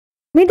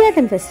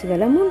Mid-Autumn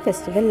Festival, Moon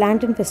Festival,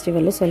 Lantern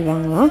Festival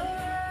சொல்வாங்களாம்.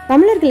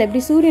 தமிழர்கள்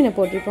எப்படி சூரியனை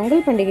போற்றி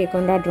பொங்கல் பண்டிகை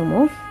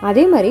கொண்டாடுறோமோ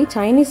அதே மாதிரி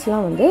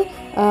சைனீஸ்லாம் வந்து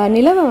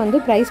நிலவை வந்து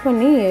ப்ரைஸ்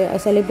பண்ணி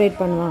செலிப்ரேட்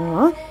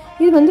பண்ணுவாங்களாம்.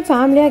 இது வந்து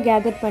ஃபேமிலியாக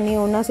கேதர் பண்ணி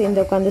ஒன்றா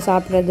சேர்ந்து உட்காந்து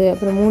சாப்பிட்றது,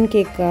 அப்புறம் மூன்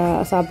கேக்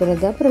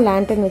சாப்பிட்றது, அப்புறம்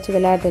லேண்டன் வச்சு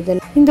விளையாடுறது,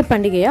 இந்த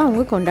பண்டிகையை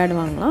அவங்க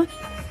கொண்டாடுவாங்களாம்.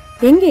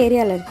 எங்கள்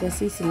ஏரியாவில் இருக்கிற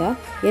சிசியில்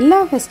எல்லா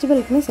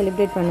ஃபெஸ்டிவலுக்குமே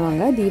செலிப்ரேட்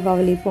பண்ணுவாங்க.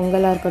 தீபாவளி,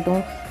 பொங்கலாக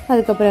இருக்கட்டும்,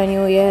 அதுக்கப்புறம்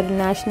நியூ இயர்,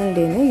 நேஷ்னல்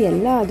டேன்னு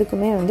எல்லா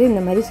அதுக்குமே வந்து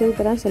இந்த மாதிரி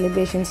சூப்பராக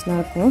செலிப்ரேஷன்ஸ்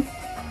நடக்கும்.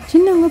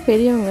 சின்னவங்க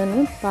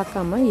பெரியவங்கன்னு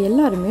பார்க்காம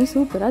எல்லாருமே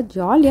சூப்பராக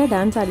ஜாலியாக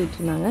டான்ஸ் ஆடிட்டு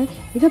இருந்தாங்க.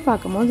 இதை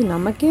பார்க்கும்போது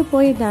நமக்கே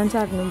போய் டான்ஸ்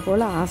ஆடணும்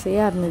போல்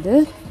ஆசையாக இருந்தது.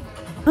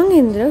 நாங்கள்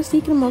இந்த தடவை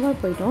சீக்கிரமாக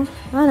போயிட்டோம்.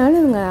 அதனால்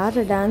இவங்க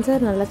ஆடுற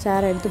டான்ஸர் நல்லா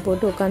சேரை எடுத்து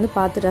போட்டு உட்காந்து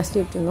பார்த்து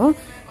ரசிச்சுட்டு இருந்தோம்.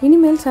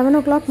 இனிமேல் 7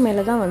 o'clock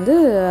மேலே தான் வந்து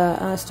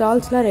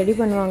ஸ்டால்ஸ்லாம் ரெடி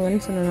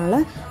பண்ணுவாங்கன்னு சொன்னனால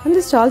அந்த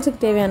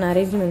ஸ்டால்ஸுக்கு தேவையான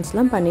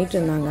அரேஞ்ச்மெண்ட்ஸ்லாம் பண்ணிகிட்டு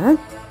இருந்தாங்க.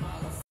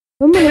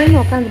 ரொம்ப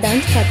நேரம் உட்காந்து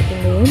டான்ஸ் பார்த்துட்டு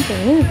இருந்தேன்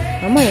பொண்ணு,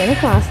 அம்மா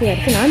எனக்கு ஆசையாக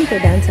இருக்குது, நானும்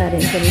போய் டான்ஸ்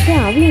ஆடுறேன்னு சொல்லிட்டு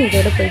அவளையும்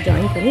இதோட போய்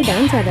ஜாயின் பண்ணி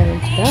டான்ஸ் ஆட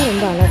ஆரம்பிச்சிட்டா.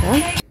 ரொம்ப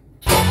அழகாக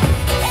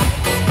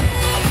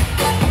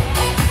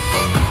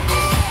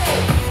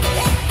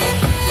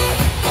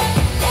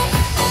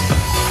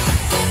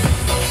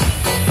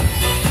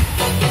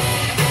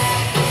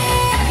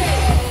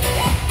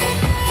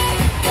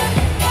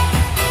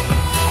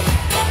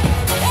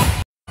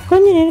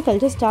கொஞ்ச நேரம்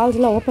கழிச்சு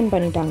ஸ்டால்ஸ்லாம் ஓப்பன்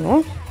பண்ணிட்டாங்க.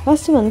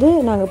 ஃபஸ்ட்டு வந்து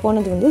நாங்கள்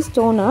போனது வந்து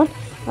ஸ்டோன் ஆர்ட்.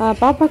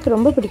 பாப்பாவுக்கு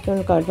ரொம்ப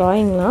பிடிக்கும்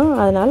ட்ராயிங்லாம்,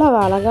 அதனால்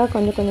அவள் அழகாக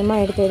கொஞ்சம்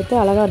கொஞ்சமாக எடுத்து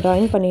அழகாக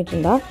ட்ராயிங் பண்ணிகிட்டு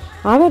இருந்தா.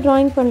 அவள்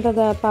ட்ராயிங்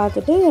பண்ணுறத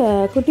பார்த்துட்டு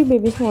குட்டி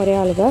பேபிஸும் ஒரே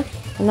அழுக,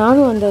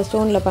 நானும் அந்த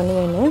ஸ்டோனில்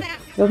பண்ணுவேன்னு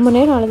ரொம்ப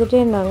நேரம்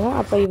அழுதுகிட்டே இருந்தாங்க.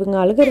 அப்போ இவங்க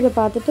அழுகிறத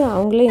பார்த்துட்டு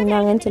அவங்களே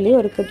இருந்தாங்கன்னு சொல்லி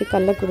ஒரு குட்டி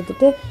கல்லை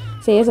கொடுத்துட்டு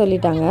செய்ய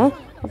சொல்லிட்டாங்க.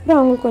 அப்புறம்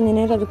அவங்க கொஞ்சம்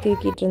நேரம் அது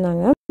கிரிக்கிட்டு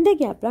இருந்தாங்க. இந்த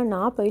கேப்பில்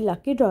நான் போய்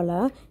லக்கி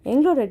ட்ராவில்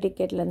எங்களோட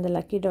டிக்கெட்டில் இந்த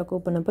லக்கி ட்ரா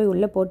கூப்பனை போய்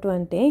உள்ளே போட்டு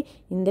வந்துட்டேன்.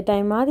 இந்த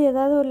டைமாவது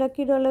ஏதாவது ஒரு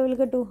லக்கி ட்ராவில்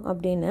விழுகட்டும்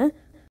அப்படின்னு.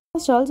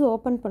 ஸ்டால்ஸ்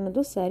ஓப்பன்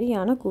பண்ணதும்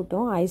சரியான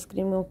கூட்டம்.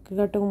 ஐஸ்கிரீம்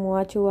இருக்கட்டும்,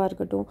 மூவாச்சுவாக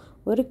இருக்கட்டும்,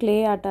 ஒரு கிளே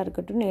ஆட்டாக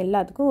இருக்கட்டும்,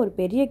 எல்லாத்துக்கும் ஒரு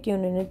பெரிய கியூ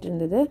நின்றுட்டு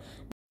இருந்தது.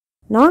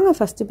 நாங்கள்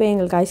ஃபஸ்ட்டு போய்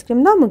எங்களுக்கு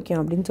ஐஸ்கிரீம் தான்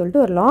முக்கியம் அப்படின்னு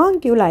சொல்லிட்டு ஒரு லாங்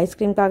க்யூவில்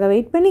ஐஸ்கிரீம்காக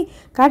வெயிட் பண்ணி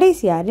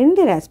கடைசியாக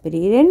 2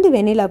 ராஸ்பெரி, 2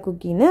 வெனிலா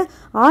குக்கின்னு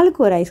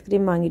ஆளுக்கு ஒரு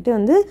ஐஸ்கிரீம் வாங்கிட்டு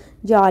வந்து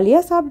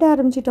ஜாலியாக சாப்பிட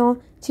ஆரம்பிச்சிட்டோம்.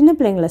 சின்ன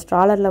பிள்ளைங்களை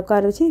ஸ்ட்ராலரில்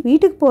உட்கார வச்சு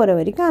வீட்டுக்கு போகிற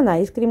வரைக்கும் அந்த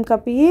ஐஸ்கிரீம்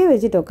கப்பையே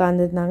வச்சுட்டு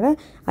உட்காந்துருந்தாங்க.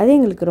 அது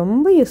எங்களுக்கு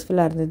ரொம்ப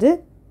யூஸ்ஃபுல்லாக இருந்தது.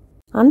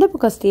 அந்த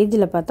பக்கம்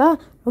ஸ்டேஜில் பார்த்தா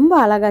ரொம்ப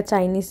அழகாக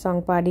சைனீஸ்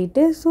சாங்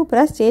பாடிட்டு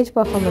சூப்பராக ஸ்டேஜ்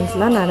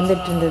பர்ஃபார்மன்ஸ்லாம்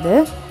நடந்துகிட்டு இருந்தது.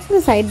 இந்த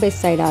சைட் பை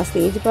சைடாக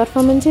ஸ்டேஜ்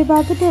பர்ஃபார்மன்ஸே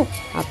பார்த்துட்டு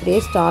அப்படியே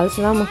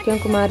ஸ்டால்ஸ்லாம்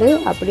முக்கியம் குமார்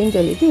அப்படின்னு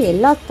சொல்லிட்டு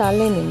எல்லா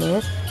ஸ்டால்லையும் நின்று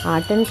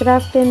ஆர்ட் அண்ட்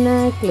கிராஃப்ட் என்ன,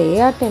 கிளே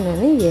ஆர்ட்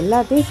என்னன்னு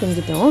எல்லாத்தையும்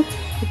செஞ்சிட்டோம்.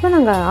 இப்போ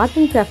நாங்கள் ஆர்ட்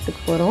அண்ட்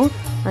கிராஃப்ட்டுக்கு போகிறோம்.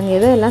 அங்கே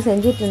ஏதோ எல்லாம்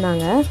செஞ்சுட்டு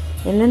இருந்தாங்க.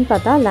 என்னென்னு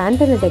பார்த்தா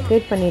லேண்டனை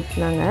டெக்கரேட் பண்ணிட்டு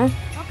இருந்தாங்க.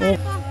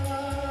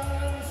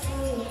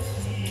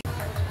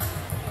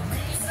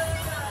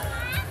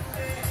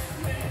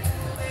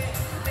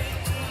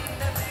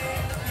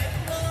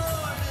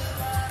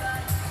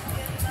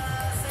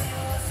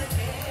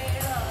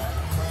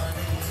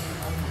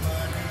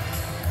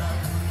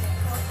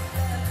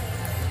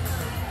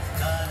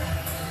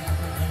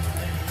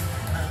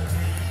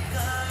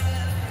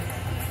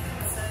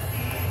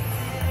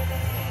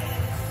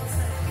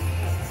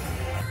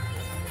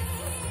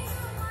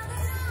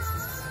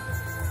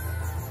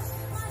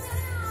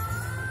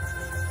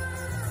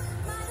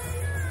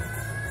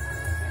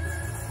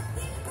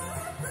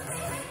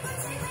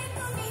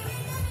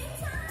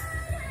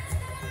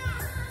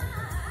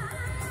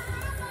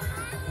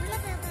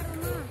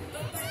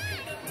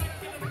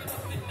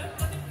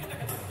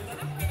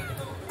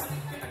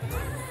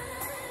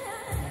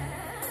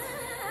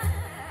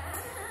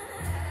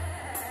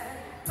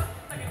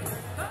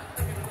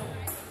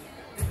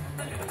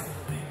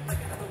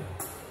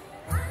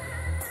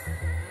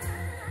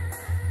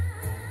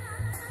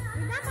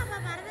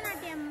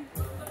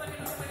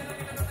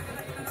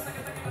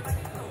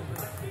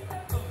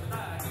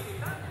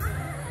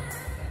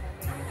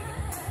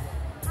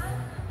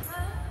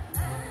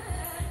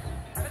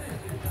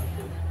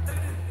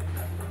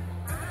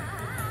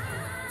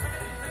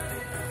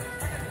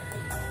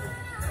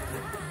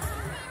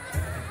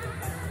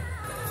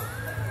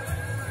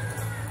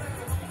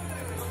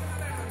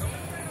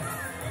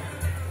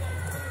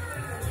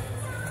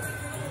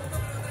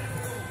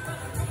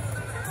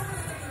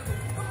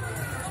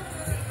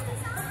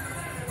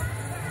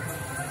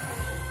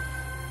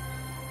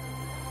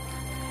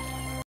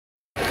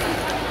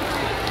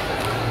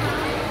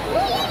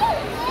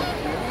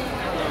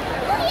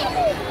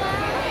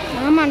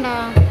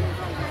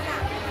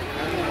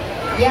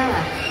呀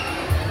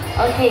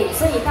 ，OK，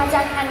 所以大家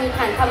看一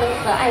看他们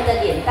可爱的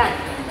脸蛋。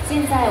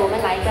现在我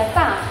们来一个大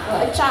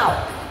合照。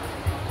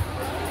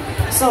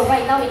So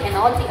right now we can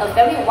all take a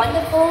very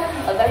wonderful,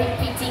 a very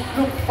pretty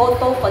group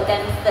photo for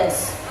them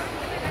first.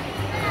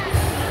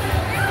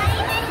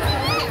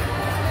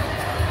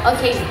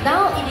 Okay,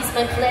 now it is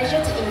my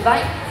pleasure to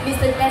invite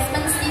Mr.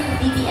 Desmond Sim,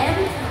 DDM,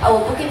 our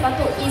Bukit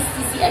Batok East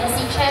CCMC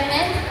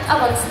Chairman,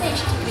 up on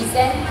stage to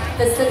present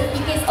the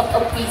certificates of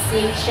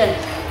appreciation.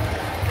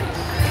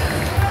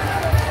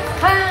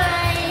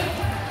 Hi!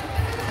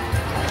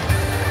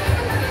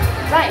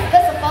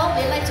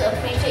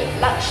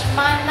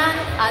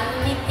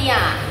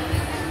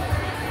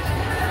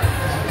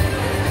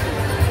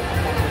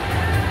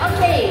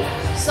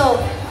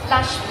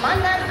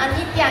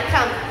 Nitya,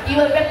 come. You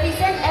will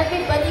represent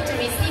everybody to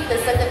receive the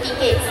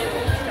certificates.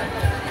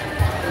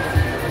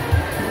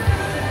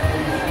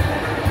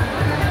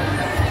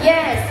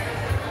 Yes.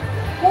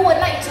 Who would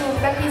like to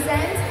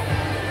represent?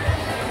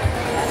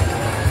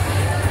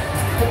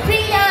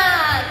 Priya,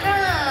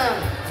 come.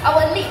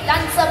 Our lead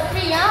dancer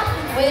Priya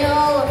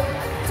will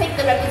take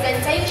the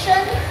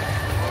representation.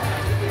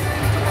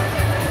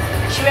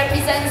 She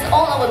represents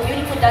all our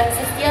beautiful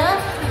dancers here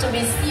to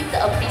receive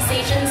the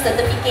appreciation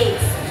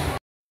certificates.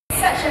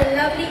 Such a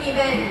lovely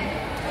event.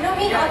 You know,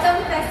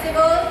 Mid-Autumn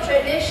Festival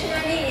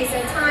traditionally is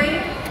a time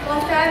for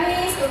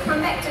families to come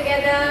back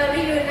together,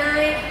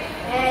 reunite,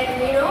 and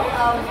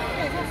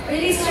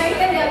really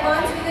strengthen their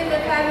bonds within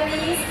the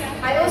families.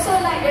 I also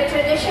like the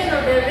tradition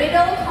of the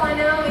riddle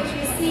corner, which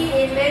we see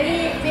in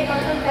many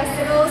Mid-Autumn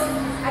festivals.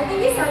 I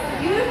think these are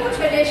beautiful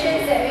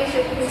traditions that we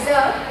should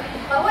preserve.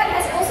 But what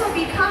has also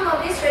become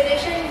of this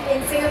tradition in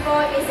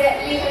Singapore is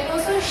that we have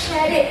also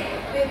shared it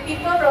with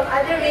people from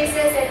other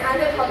races and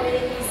other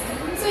communities.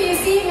 So you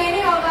see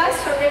many of us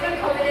from different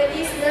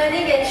communities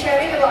learning and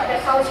sharing about the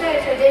culture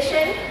and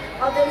tradition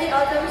of the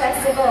Mid-Autumn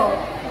Festival.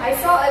 I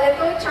saw a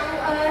little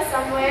chang'e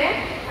somewhere.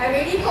 I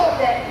really hope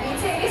that we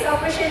take this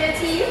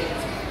opportunity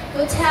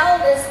to tell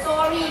the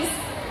stories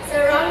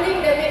surrounding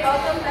the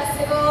Mid-Autumn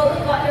Festival,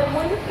 about the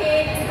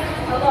mooncake,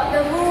 about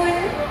the moon,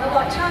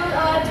 about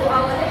chang'e to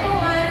our little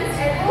ones,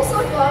 and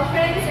also to our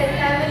friends and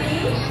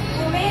family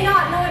who may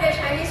not know the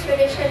Chinese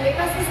tradition,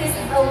 because this is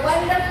a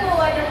wonderful,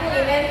 wonderful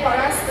event for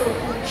us to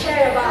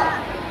share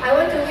about. I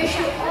want to wish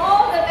you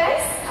all the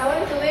best. I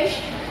want to wish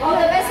all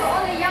the best for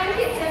all the young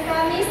kids and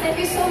families. Thank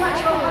you so much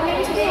for coming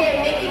today and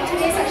making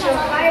today such a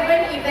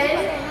vibrant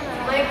event.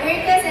 My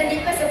greatest and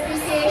deepest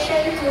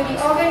appreciation to the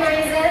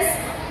organizers,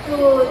 to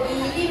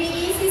the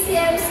DBE,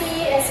 CCMC,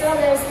 as well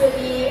as to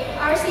the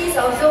RCs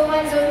of Zone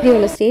 1, Zone 2.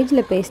 இதில்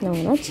ஸ்டேஜில்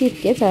பேசினவங்கன்னா chief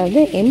guest,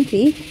 அதாவது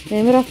MP,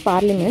 member of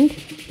parliament,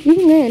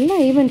 இவங்க எல்லா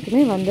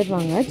ஈவெண்ட்டுக்குமே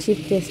வந்துடுவாங்க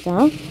chief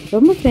கெஸ்ட்டாக.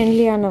 ரொம்ப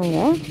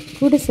ஃப்ரெண்ட்லியானவங்க,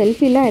 கூட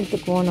செல்ஃபிலாம்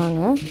எடுத்துக்குவோம்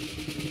நாங்கள்.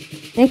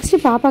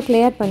 நெக்ஸ்ட்டு பாப்பா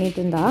கிளியர்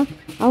பண்ணிகிட்டு இருந்தா.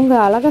 அவங்க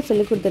அழகாக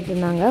சொல்லி கொடுத்துட்டு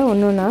இருந்தாங்க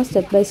ஒன்று ஒன்றா,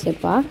 ஸ்டெப் பை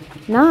ஸ்டெப்பாக.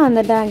 நான்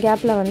அந்த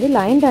கேப்பில் வந்து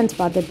லைன் டான்ஸ்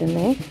பார்த்துட்டு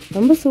இருந்தேன்.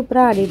 ரொம்ப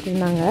சூப்பராக ஆடிட்டு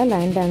இருந்தாங்க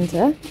லைன்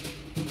டான்ஸை.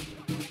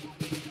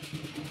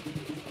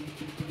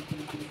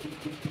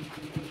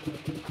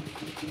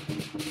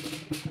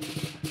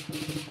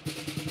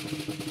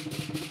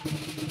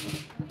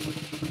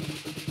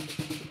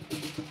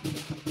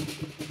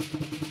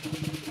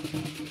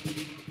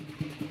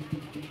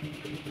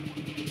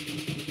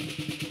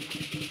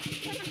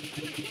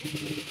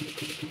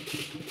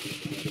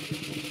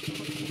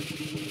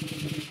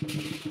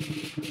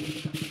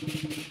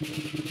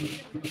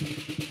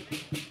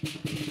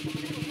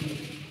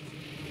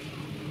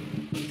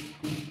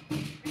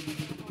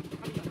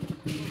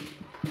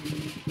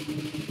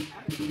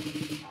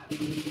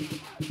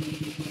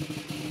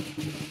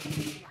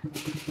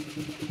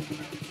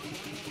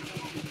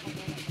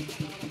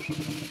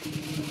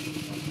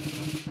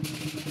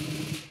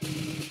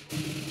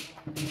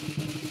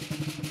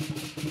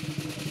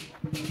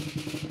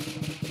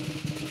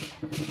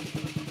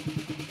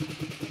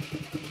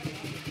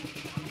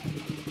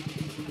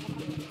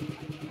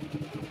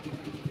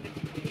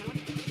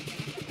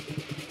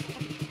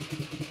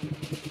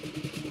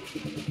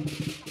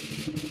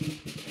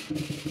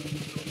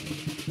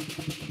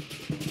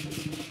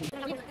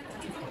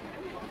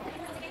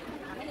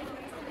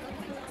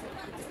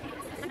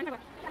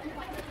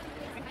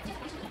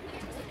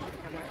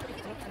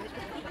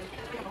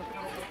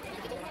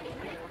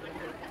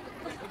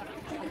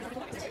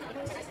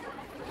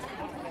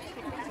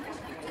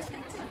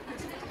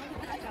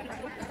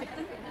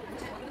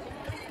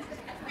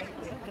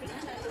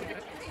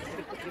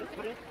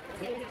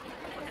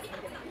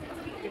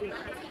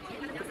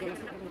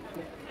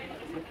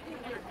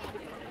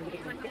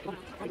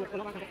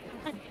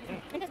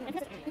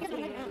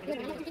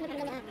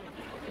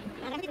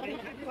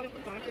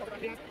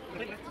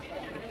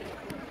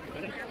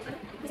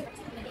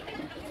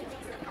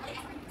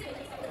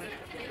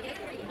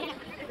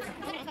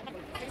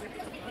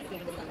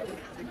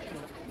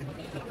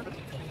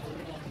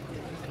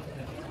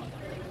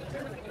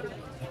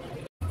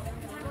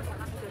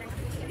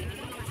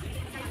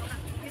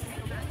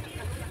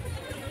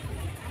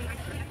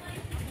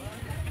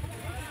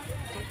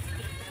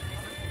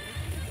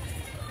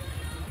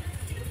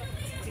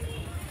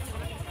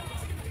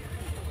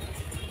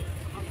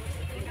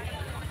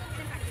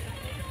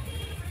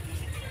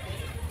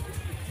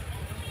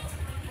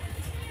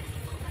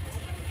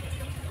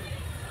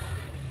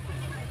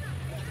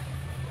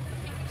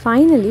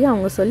 ஃபைனலி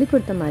அவங்க சொல்லி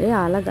கொடுத்த மாதிரி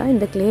அழகாக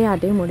இந்த க்ளே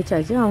ஆர்ட்டையும்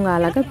முடிச்சாச்சு. அவங்க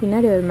அழகாக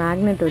பின்னாடி ஒரு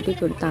மேக்னெட் ஒட்டி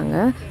கொடுத்தாங்க,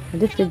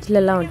 அது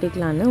ஃப்ரிட்ஜிலலாம்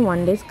ஒட்டிக்கலான்னு,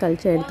 1 days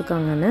கழிச்சு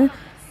எடுத்துக்காங்கன்னு.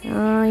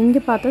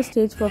 இங்கே பார்த்தா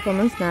ஸ்டேஜ்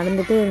பர்ஃபார்மன்ஸ்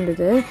நடந்துகிட்டே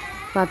இருந்தது.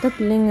 பார்த்தா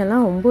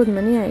பிள்ளைங்கள்லாம் 9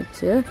 மணி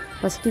ஆயிடுச்சு,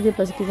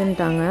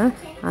 பசிக்குதுன்ட்டாங்க.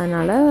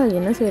 அதனால்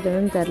என்ன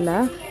செய்கிறதுன்னு தெரில.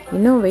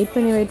 இன்னும் வெயிட்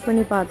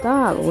பண்ணி பார்த்தா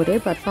ஒரே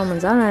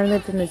பர்ஃபார்மன்ஸாக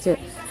நடந்துகிட்டு இருந்துச்சு.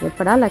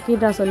 எப்படா லக்கி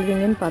ட்ரா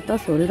சொல்வீங்கன்னு பார்த்தா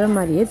சொல்கிற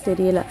மாதிரியே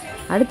தெரியல.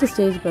 அடுத்து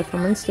ஸ்டேஜ்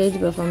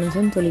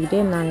பெர்ஃபார்மன்ஸ்னு சொல்லிக்கிட்டே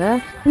இருந்தாங்க.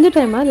 இந்த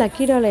டைமாக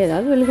லக்கி ட்ராவில்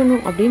ஏதாவது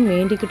விழுகணும் அப்படின்னு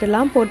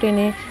வேண்டிக்கிட்டலாம்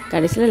போட்டேனே,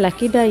 கடைசியில்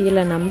லக்கி ட்ரா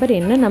இல்லை, நம்பர்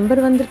என்ன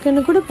நம்பர்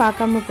வந்திருக்குன்னு கூட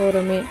பார்க்காம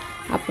போகிறோமே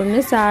அப்படின்னு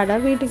சேடாக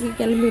வீட்டுக்கு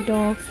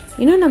கிளம்பிட்டோம்.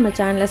 இன்னும் நம்ம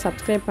சேனலை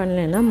சப்ஸ்கிரைப்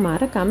பண்ணலைன்னா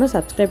மறக்காமல்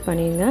சப்ஸ்கிரைப்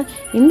பண்ணிடுங்க.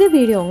 இந்த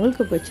வீடியோ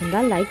உங்களுக்கு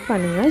பிடிச்சிருந்தா லைக்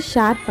பண்ணுங்கள்,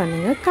 ஷேர்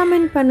பண்ணுங்கள்,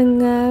 கமெண்ட்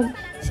பண்ணுங்கள்.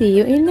 See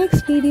you in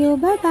next video.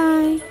 Bye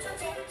bye.